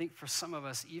I think for some of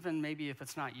us, even maybe if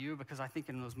it's not you, because I think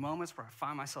in those moments where I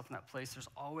find myself in that place, there's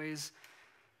always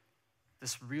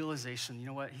this realization, you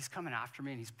know what, he's coming after me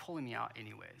and he's pulling me out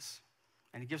anyways.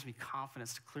 And it gives me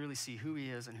confidence to clearly see who he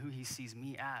is and who he sees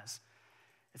me as.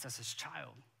 It's as his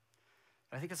child.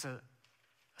 But I think it's a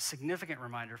significant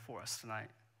reminder for us tonight,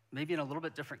 maybe in a little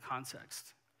bit different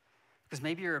context. Because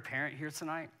maybe you're a parent here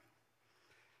tonight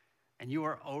and you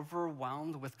are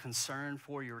overwhelmed with concern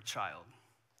for your child.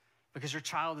 Because your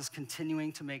child is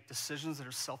continuing to make decisions that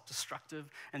are self-destructive,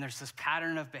 and there's this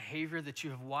pattern of behavior that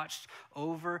you have watched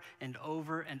over and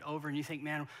over and over, and you think,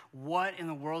 man, what in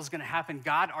the world is going to happen?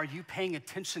 God, are you paying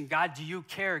attention? God, do you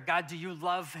care? God, do you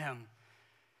love him?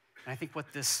 And I think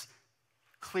what this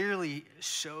clearly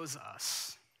shows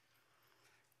us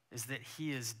is that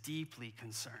he is deeply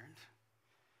concerned.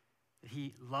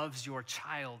 He loves your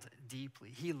child deeply.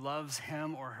 He loves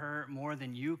him or her more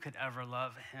than you could ever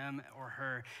love him or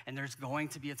her. And there's going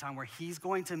to be a time where he's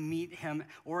going to meet him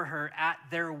or her at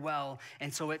their well.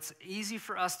 And so it's easy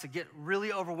for us to get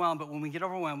really overwhelmed. But when we get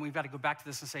overwhelmed, we've got to go back to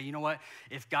this and say, you know what?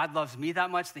 If God loves me that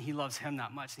much, then he loves him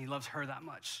that much, and he loves her that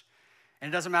much. And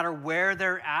it doesn't matter where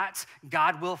they're at,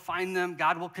 God will find them.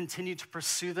 God will continue to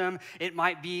pursue them. It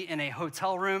might be in a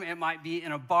hotel room. It might be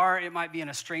in a bar. It might be in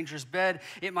a stranger's bed.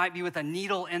 It might be with a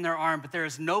needle in their arm. But there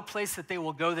is no place that they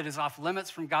will go that is off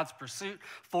limits from God's pursuit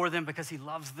for them, because he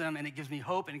loves them. And it gives me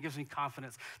hope and it gives me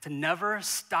confidence to never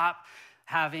stop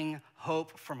having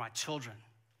hope for my children.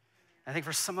 I think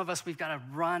for some of us, we've got to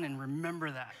run and remember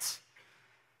that,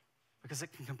 because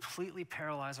it can completely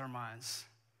paralyze our minds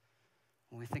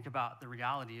when we think about the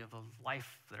reality of a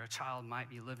life that our child might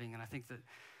be living. And I think that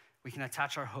we can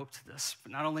attach our hope to this.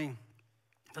 But not only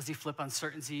does he flip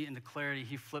uncertainty into clarity,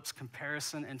 he flips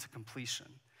comparison into completion.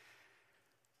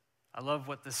 I love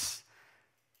what this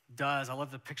does. I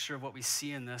love the picture of what we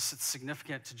see in this. It's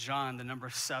significant to John, the number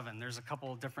 7. There's a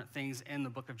couple of different things in the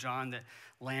book of John that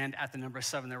land at the number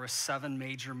 7. There were 7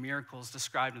 major miracles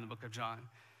described in the book of John.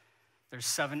 There's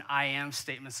 7 I am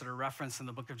statements that are referenced in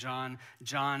the book of John.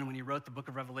 John, when he wrote the book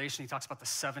of Revelation, he talks about the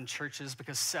 7 churches,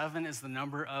 because 7 is the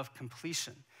number of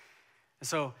completion. And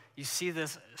so you see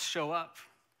this show up.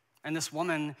 And this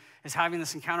woman is having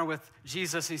this encounter with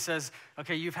Jesus. And he says,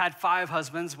 okay, you've had 5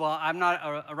 husbands. Well, I'm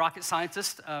not a rocket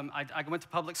scientist. I went to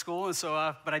public school, and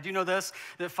so, but I do know this,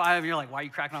 that 5, you're like, why are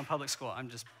you cracking on public school? I'm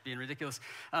just being ridiculous.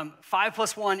 5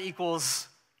 plus 1 equals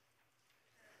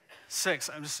 6.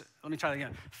 Let me try that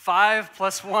again. 5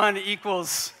 plus 1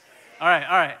 equals, all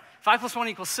right. 5 plus 1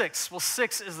 equals 6. Well,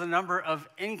 6 is the number of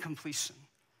incompletion.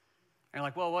 And you're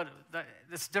like, well,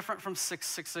 that's different from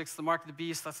 666, the mark of the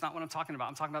beast. That's not what I'm talking about.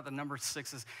 I'm talking about the number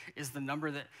 6 is the number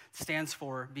that stands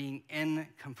for being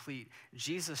incomplete.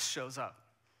 Jesus shows up.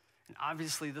 And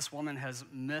obviously, this woman has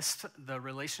missed the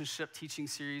relationship teaching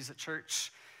series at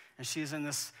church. And she's in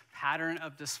this pattern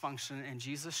of dysfunction, and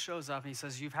Jesus shows up and he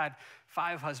says, you've had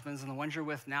 5 husbands, and the one you're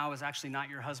with now is actually not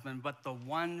your husband, but the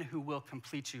one who will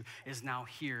complete you is now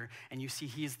here. And you see,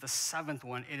 he's the 7th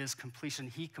one. It is completion.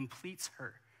 He completes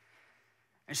her.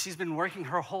 And she's been working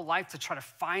her whole life to try to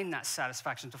find that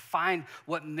satisfaction, to find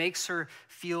what makes her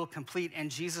feel complete. And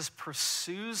Jesus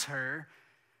pursues her,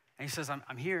 and he says,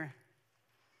 I'm here.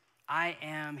 I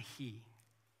am he.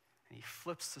 And he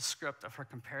flips the script of her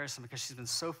comparison because she's been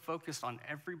so focused on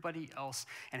everybody else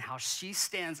and how she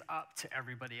stands up to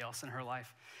everybody else in her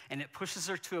life. And it pushes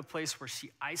her to a place where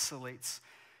she isolates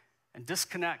and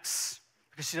disconnects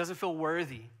because she doesn't feel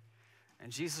worthy.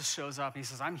 And Jesus shows up and he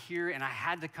says, I'm here and I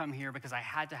had to come here because I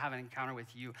had to have an encounter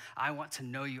with you. I want to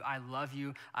know you. I love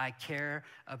you. I care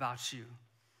about you.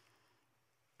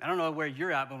 I don't know where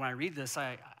you're at, but when I read this,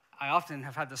 I often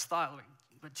have had this thought, like,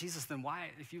 but Jesus, then why,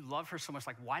 if you love her so much,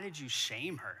 like, why did you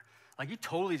shame her? Like, you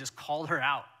totally just called her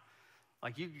out.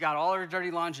 Like, you got all her dirty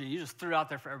laundry and you just threw it out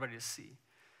there for everybody to see.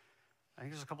 I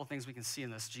think there's a couple things we can see in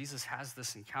this. Jesus has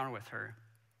this encounter with her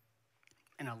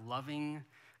in a loving,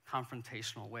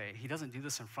 confrontational way. He doesn't do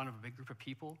this in front of a big group of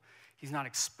people. He's not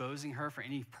exposing her for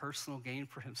any personal gain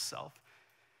for himself.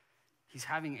 He's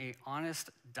having an honest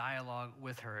dialogue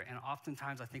with her, and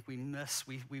oftentimes I think we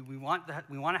want to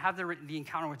have the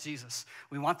encounter with Jesus.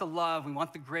 We want the love, we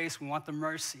want the grace, we want the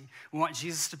mercy. We want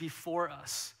Jesus to be for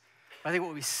us. But I think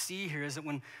what we see here is that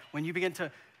when you begin to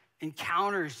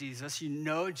encounter Jesus, you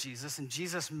know Jesus, and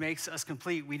Jesus makes us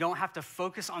complete. We don't have to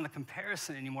focus on the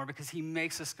comparison anymore because he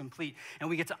makes us complete, and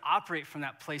we get to operate from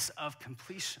that place of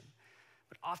completion.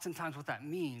 But oftentimes what that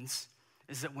means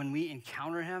is that when we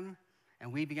encounter him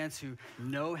and we begin to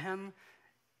know him,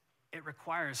 it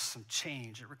requires some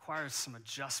change. It requires some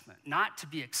adjustment, not to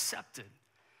be accepted,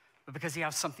 but because he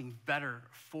has something better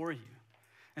for you.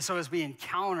 And so as we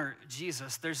encounter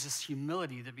Jesus, there's this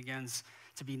humility that begins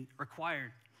to be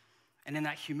required. And in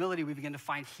that humility, we begin to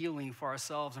find healing for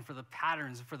ourselves and for the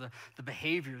patterns and for the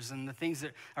behaviors and the things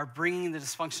that are bringing the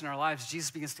dysfunction in our lives.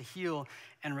 Jesus begins to heal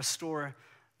and restore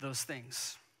those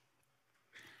things.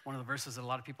 One of the verses that a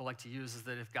lot of people like to use is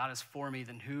that if God is for me,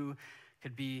 then who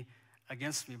could be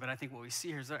against me? But I think what we see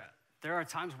here is there are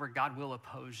times where God will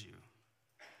oppose you.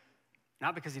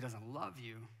 Not because he doesn't love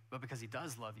you, but because he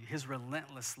does love you. His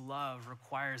relentless love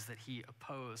requires that he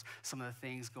oppose some of the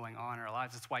things going on in our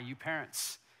lives. That's why you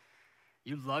parents,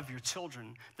 you love your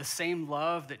children. The same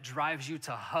love that drives you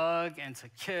to hug and to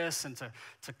kiss and to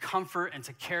comfort and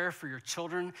to care for your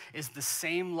children is the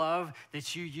same love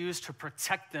that you use to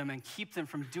protect them and keep them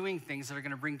from doing things that are going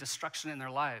to bring destruction in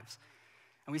their lives.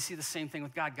 And we see the same thing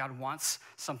with God. God wants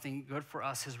something good for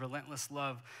us. His relentless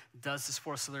love does this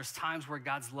for us. So there's times where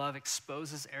God's love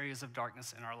exposes areas of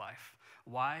darkness in our life.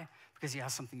 Why? Because he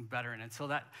has something better. And until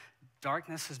that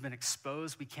darkness has been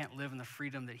exposed, we can't live in the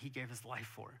freedom that he gave his life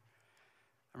for.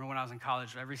 I remember when I was in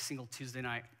college, every single Tuesday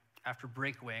night after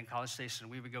breakaway in College Station,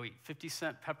 we would go eat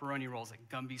 50-cent pepperoni rolls at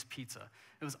Gumby's Pizza.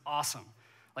 It was awesome.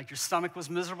 Like your stomach was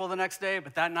miserable the next day,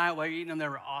 but that night while you're eating them, they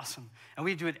were awesome. And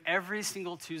we'd do it every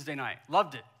single Tuesday night.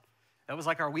 Loved it. That was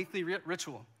like our weekly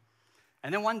ritual.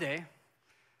 And then one day,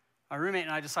 my roommate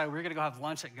and I decided we were going to go have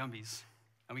lunch at Gumby's.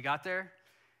 And we got there,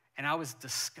 and I was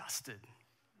disgusted.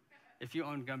 If you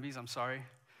own Gumby's, I'm sorry.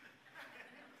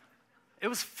 It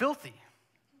was filthy.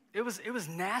 It was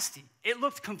nasty. It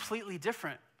looked completely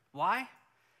different. Why?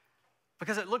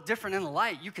 Because it looked different in the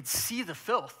light. You could see the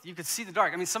filth. You could see the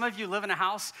dark. I mean, some of you live in a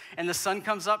house and the sun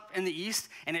comes up in the east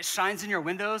and it shines in your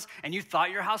windows and you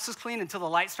thought your house was clean until the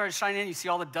light started shining in. You see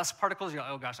all the dust particles. You're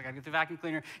like, oh gosh, I gotta get the vacuum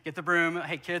cleaner, get the broom.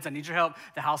 Hey kids, I need your help.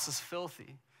 The house is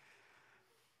filthy.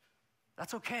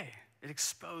 That's okay. It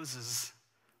exposes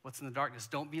what's in the darkness.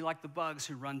 Don't be like the bugs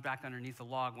who run back underneath the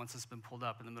log once it's been pulled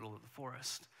up in the middle of the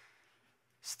forest.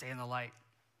 Stay in the light.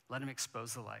 Let him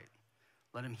expose the light.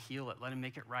 Let him heal it. Let him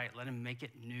make it right. Let him make it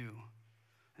new.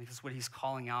 I think that's what he's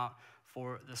calling out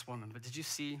for this woman. But did you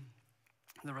see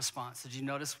the response? Did you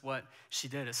notice what she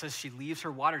did? It says she leaves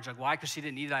her water jug. Why? Because she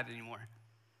didn't need that anymore.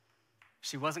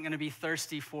 She wasn't going to be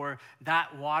thirsty for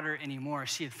that water anymore.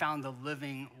 She had found the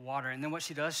living water. And then what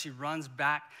she does, she runs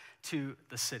back to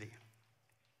the city.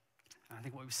 And I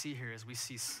think what we see here is we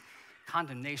see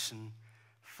condemnation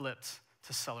flipped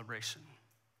to celebration.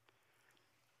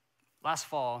 Last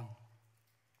fall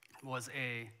was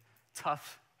a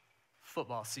tough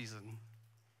football season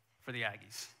for the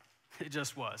Aggies. It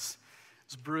just was.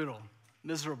 It was brutal,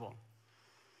 miserable.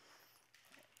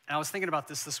 And I was thinking about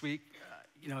this week.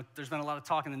 There's been a lot of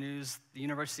talk in the news. The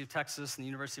University of Texas and the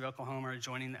University of Oklahoma are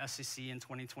joining the SEC in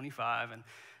 2025. And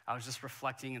I was just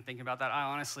reflecting and thinking about that. I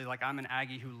honestly, I'm an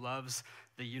Aggie who loves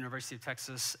the University of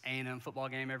Texas A&M football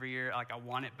game every year. I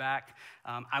want it back.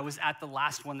 I was at the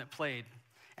last one that played,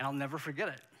 and I'll never forget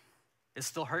it. It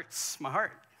still hurts my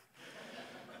heart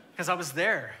because I was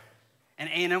there, and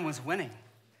A&M was winning.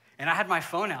 And I had my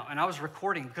phone out, and I was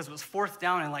recording because it was 4th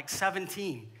down and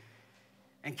 17.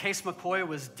 And Case McCoy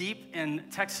was deep in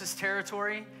Texas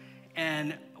territory,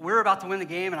 and we were about to win the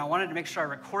game, and I wanted to make sure I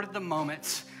recorded the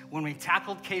moments when we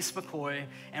tackled Case McCoy,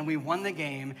 and we won the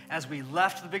game as we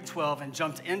left the Big 12 and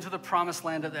jumped into the promised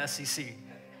land of the SEC.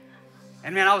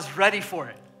 And man, I was ready for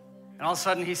it. And all of a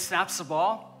sudden, he snaps the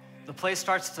ball, the play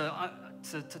starts to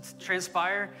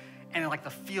transpire, and the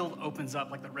field opens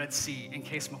up like the Red Sea, and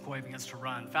Case McCoy begins to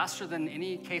run faster than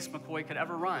any Case McCoy could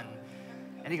ever run.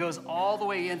 And he goes all the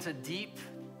way into deep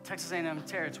Texas A&M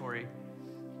territory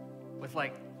with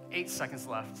 8 seconds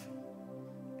left.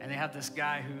 And they have this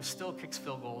guy who still kicks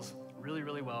field goals really,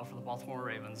 really well for the Baltimore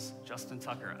Ravens, Justin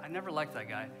Tucker. I never liked that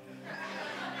guy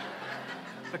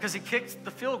because he kicked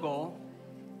the field goal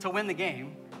to win the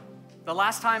game the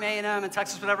last time A&M and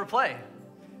Texas would ever play.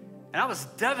 And I was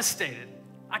devastated.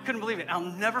 I couldn't believe it. I'll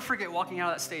never forget walking out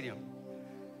of that stadium.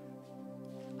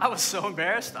 I was so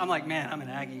embarrassed. I'm like, man, I'm an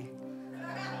Aggie.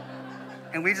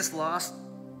 And we just lost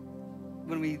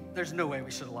there's no way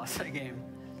we should have lost that game.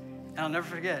 And I'll never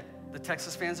forget, the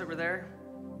Texas fans that were there,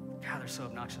 God, they're so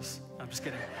obnoxious. I'm just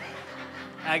kidding.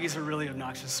 Aggies are really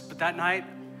obnoxious. But that night,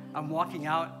 I'm walking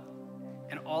out,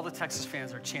 and all the Texas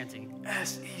fans are chanting,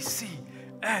 SEC,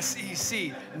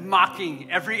 SEC, mocking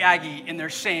every Aggie in their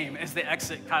shame as they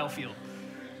exit Kyle Field.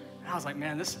 And I was like,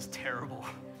 man, this is terrible.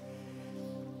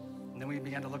 And then we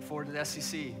began to look forward to the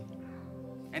SEC.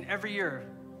 And every year,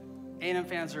 A&M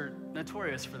fans are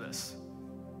notorious for this.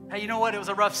 Hey, you know what? It was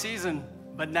a rough season,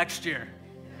 but next year's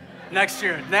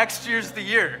the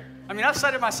year. I mean, I've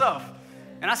said it myself,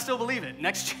 and I still believe it.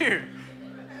 Next year.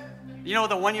 You know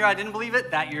the one year I didn't believe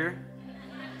it? That year.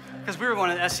 Because we were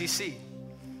going to the SEC.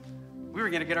 We were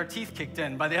going to get our teeth kicked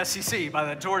in by the SEC,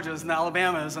 by the Georgias and the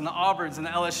Alabamas and the Auburns and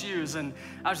the LSUs, and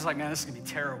I was just like, man, this is going to be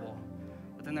terrible.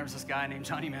 But then there was this guy named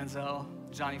Johnny Manziel,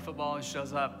 Johnny Football, who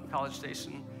shows up in College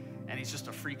Station, and he's just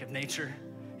a freak of nature.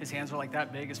 His hands are like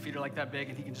that big, his feet are like that big,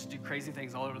 and he can just do crazy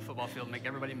things all over the football field and make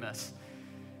everybody miss.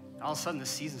 And all of a sudden, the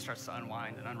season starts to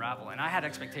unwind and unravel, and I had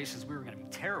expectations we were going to be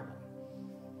terrible.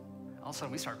 All of a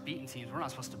sudden, we start beating teams we're not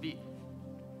supposed to beat.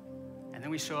 And then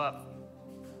we show up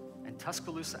in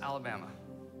Tuscaloosa, Alabama.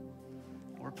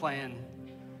 We're playing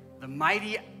the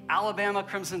mighty Alabama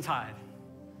Crimson Tide.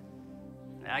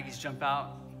 The Aggies jump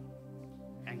out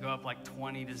and go up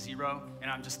 20-0,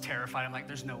 and I'm just terrified. I'm like,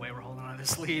 there's no way we're holding on to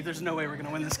this lead. There's no way we're going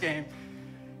to win this game.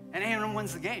 And A&M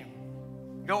wins the game.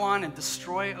 Go on and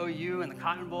destroy OU in the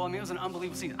Cotton Bowl. I mean, it was an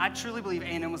unbelievable season. I truly believe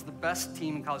A&M was the best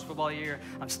team in college football year.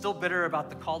 I'm still bitter about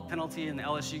the called penalty in the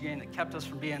LSU game that kept us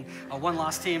from being a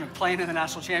one-loss team and playing in the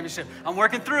national championship. I'm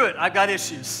working through it. I've got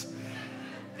issues.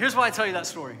 Here's why I tell you that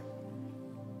story.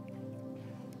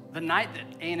 The night that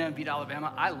A&M beat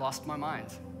Alabama, I lost my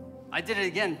mind. I did it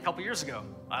again a couple years ago.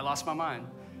 I lost my mind.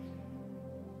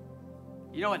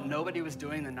 You know what nobody was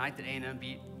doing the night that A&M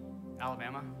beat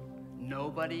Alabama?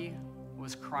 Nobody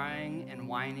was crying and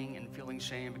whining and feeling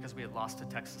shame because we had lost to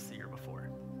Texas the year before.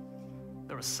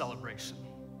 There was celebration.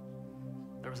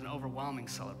 There was an overwhelming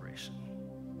celebration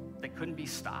that couldn't be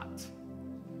stopped.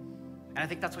 And I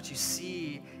think that's what you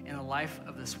see in the life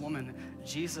of this woman.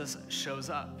 Jesus shows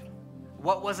up.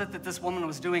 What was it that this woman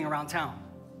was doing around town?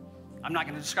 I'm not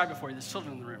going to describe it for you. There's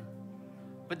children in the room.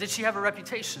 But did she have a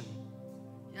reputation?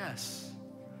 Yes.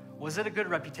 Was it a good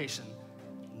reputation?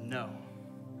 No.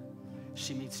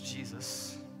 She meets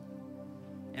Jesus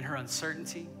in her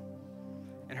uncertainty,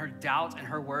 in her doubt and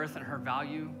her worth and her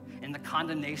value, in the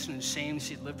condemnation and shame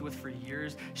she'd lived with for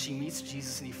years. She meets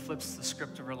Jesus, and he flips the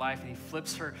script of her life, and he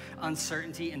flips her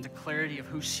uncertainty into clarity of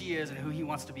who she is and who he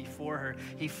wants to be for her.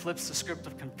 He flips the script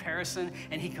of comparison,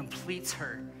 and he completes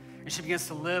her. And she begins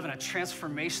to live in a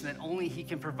transformation that only he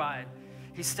can provide.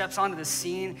 He steps onto the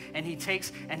scene, and he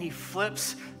takes and he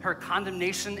flips her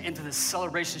condemnation into this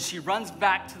celebration. She runs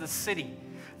back to the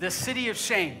city of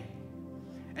shame,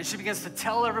 and she begins to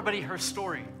tell everybody her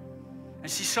story.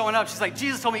 And she's showing up. She's like,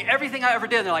 Jesus told me everything I ever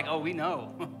did. And they're like, oh, we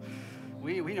know.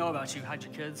 we know about you. Hide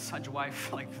your kids, hide your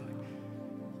wife.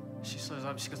 She shows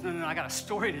up. She goes, no, I got a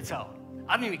story to tell.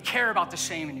 I don't even care about the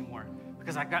shame anymore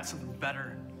because I got something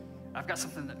better. I've got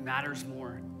something that matters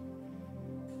more.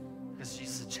 Because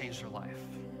Jesus had changed her life.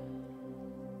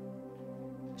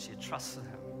 She had trusted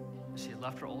him. She had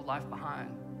left her old life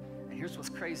behind. And here's what's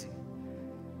crazy.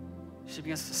 She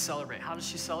begins to celebrate. How does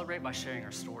she celebrate? By sharing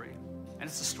her story. And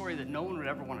it's a story that no one would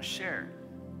ever want to share.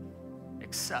 It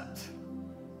Except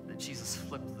that Jesus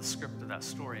flipped the script of that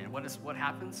story. And what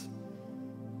happens?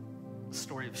 The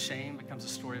story of shame becomes a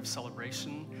story of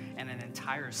celebration, and an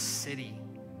entire city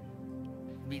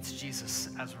meets Jesus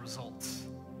as a result.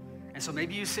 And so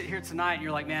maybe you sit here tonight and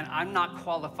you're like, man, I'm not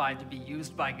qualified to be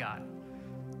used by God.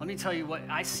 Let me tell you what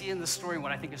I see in this story and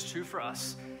what I think is true for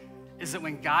us is that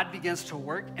when God begins to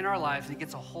work in our lives and he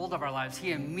gets a hold of our lives,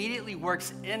 he immediately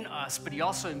works in us, but he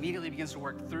also immediately begins to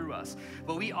work through us.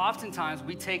 But we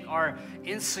take our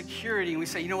insecurity and we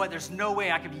say, you know what, there's no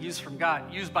way I could be used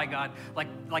by God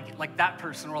like that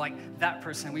person or like that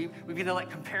person. We begin to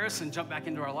let comparison jump back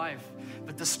into our life.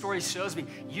 But the story shows me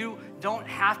you don't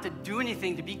have to do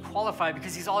anything to be qualified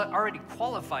because he's already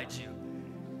qualified you.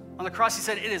 On the cross, he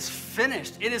said, it is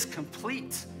finished. It is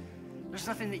complete. There's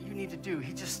nothing that you need to do.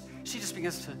 She just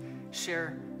begins to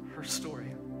share her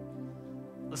story.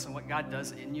 Listen, what God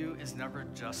does in you is never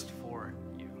just for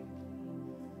you.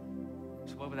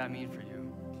 So what would that mean for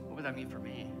you? What would that mean for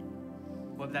me?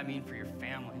 What would that mean for your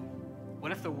family?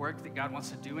 What if the work that God wants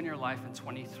to do in your life in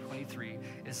 2023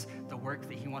 is the work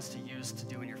that he wants to use to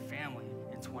do in your family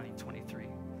in 2023?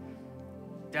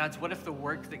 Dads, what if the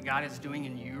work that God is doing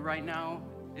in you right now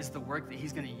is the work that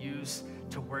he's going to use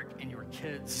to work in your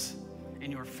kids,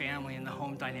 in your family, in the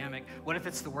home dynamic? What if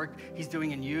it's the work he's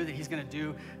doing in you that he's going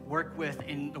to work with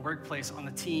in the workplace, on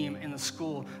the team, in the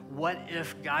school? What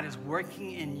if God is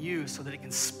working in you so that it can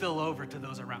spill over to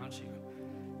those around you?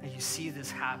 And you see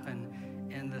this happen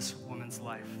in this woman's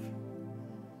life.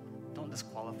 Don't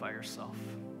disqualify yourself.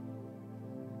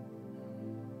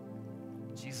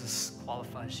 Jesus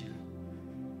qualifies you.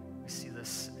 We see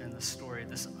this in the story.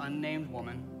 This unnamed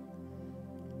woman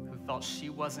who felt she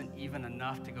wasn't even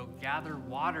enough to go gather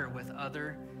water with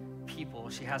other people.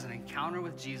 She has an encounter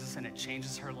with Jesus and it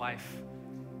changes her life.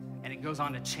 And it goes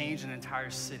on to change an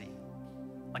entire city.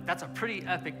 Like, that's a pretty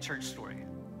epic church story.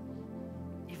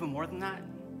 Even more than that,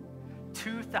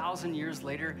 2,000 years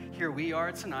later, here we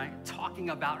are tonight talking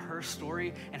about her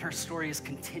story, and her story is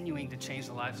continuing to change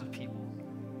the lives of people.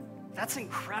 That's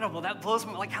incredible. That blows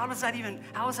me. Like, how is that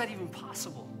even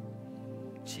possible?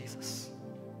 Jesus.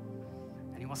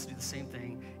 And he wants to do the same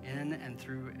thing in and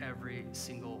through every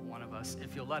single one of us.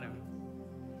 If you'll let him,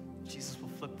 Jesus will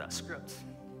flip that script,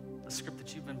 the script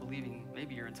that you've been believing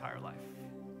maybe your entire life.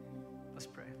 Let's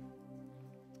pray.